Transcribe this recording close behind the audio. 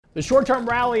The short-term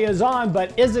rally is on,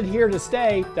 but is it here to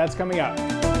stay? That's coming up.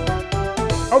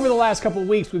 Over the last couple of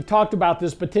weeks, we've talked about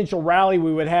this potential rally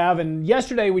we would have, and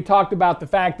yesterday we talked about the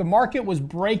fact the market was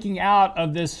breaking out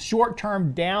of this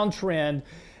short-term downtrend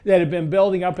that had been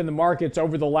building up in the markets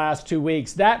over the last 2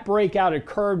 weeks. That breakout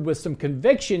occurred with some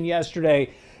conviction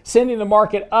yesterday, sending the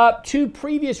market up to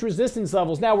previous resistance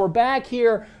levels. Now we're back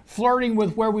here flirting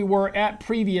with where we were at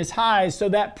previous highs, so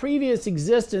that previous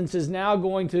existence is now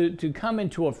going to come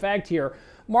into effect here.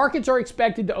 Markets are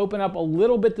expected to open up a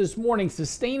little bit this morning.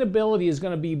 Sustainability is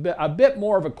going to be a bit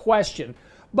more of a question.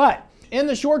 But in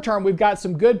the short term, we've got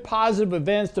some good positive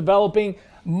events developing.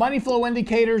 Money flow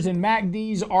indicators and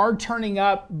MACDs are turning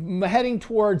up, heading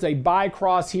towards a buy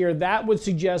cross here. That would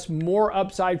suggest more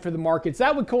upside for the markets.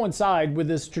 That would coincide with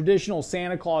this traditional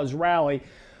Santa Claus rally.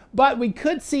 But we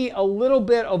could see a little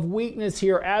bit of weakness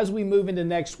here as we move into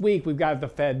next week. We've got the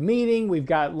Fed meeting. We've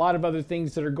got a lot of other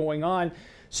things that are going on.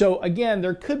 So again,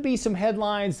 there could be some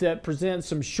headlines that present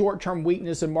some short-term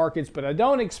weakness in markets, but I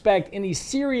don't expect any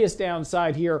serious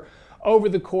downside here over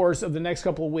the course of the next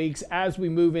couple of weeks as we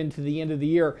move into the end of the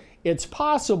year. It's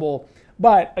possible,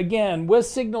 but again, with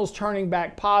signals turning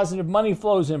back positive, money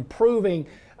flows improving,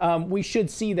 we should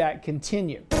see that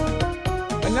continue.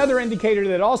 Another indicator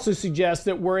that also suggests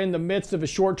that we're in the midst of a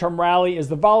short-term rally is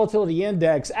the volatility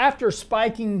index. After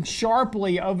spiking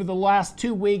sharply over the last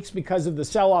 2 weeks because of the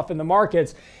sell-off in the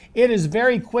markets, it is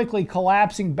very quickly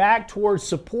collapsing back towards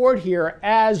support here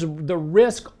as the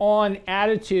risk-on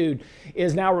attitude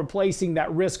is now replacing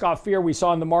that risk-off fear we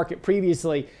saw in the market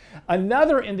previously.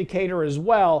 Another indicator as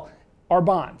well are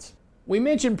bonds. We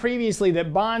mentioned previously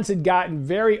that bonds had gotten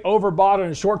very overbought on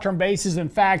a short-term basis. In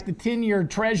fact, the 10-year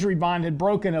Treasury bond had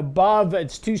broken above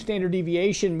its 2 standard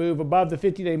deviation move, above the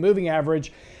 50-day moving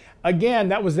average. Again,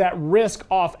 that was that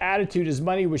risk-off attitude as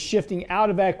money was shifting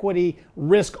out of equity,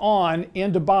 risk-on,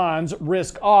 into bonds,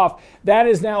 risk-off. That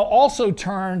is now also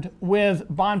turned with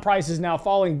bond prices now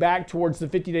falling back towards the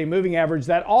 50-day moving average.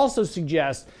 That also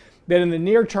suggests that in the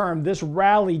near term, this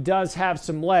rally does have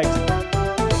some legs.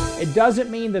 It doesn't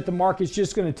mean that the market's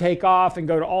just going to take off and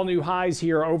go to all new highs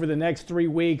here over the next 3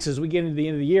 weeks as we get into the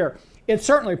end of the year. It's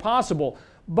certainly possible,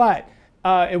 but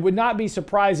it would not be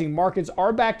surprising. Markets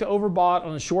are back to overbought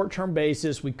on a short-term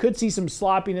basis. We could see some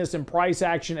sloppiness in price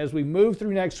action as we move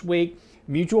through next week.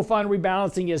 Mutual fund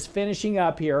rebalancing is finishing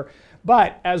up here.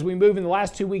 But as we move in the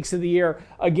last 2 weeks of the year,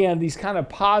 again, these kind of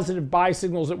positive buy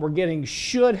signals that we're getting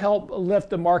should help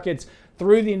lift the markets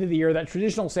through the end of the year, that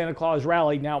traditional Santa Claus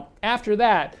rally. Now, after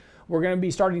that, we're going to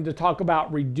be starting to talk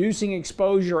about reducing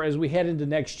exposure as we head into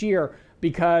next year,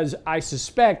 because I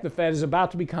suspect the Fed is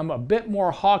about to become a bit more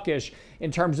hawkish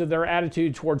in terms of their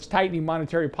attitude towards tightening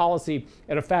monetary policy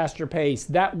at a faster pace.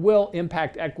 That will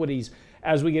impact equities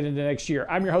as we get into next year.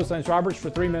 I'm your host, Lance Roberts, for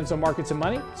 3 Minutes on Markets and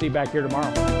Money. See you back here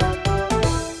tomorrow.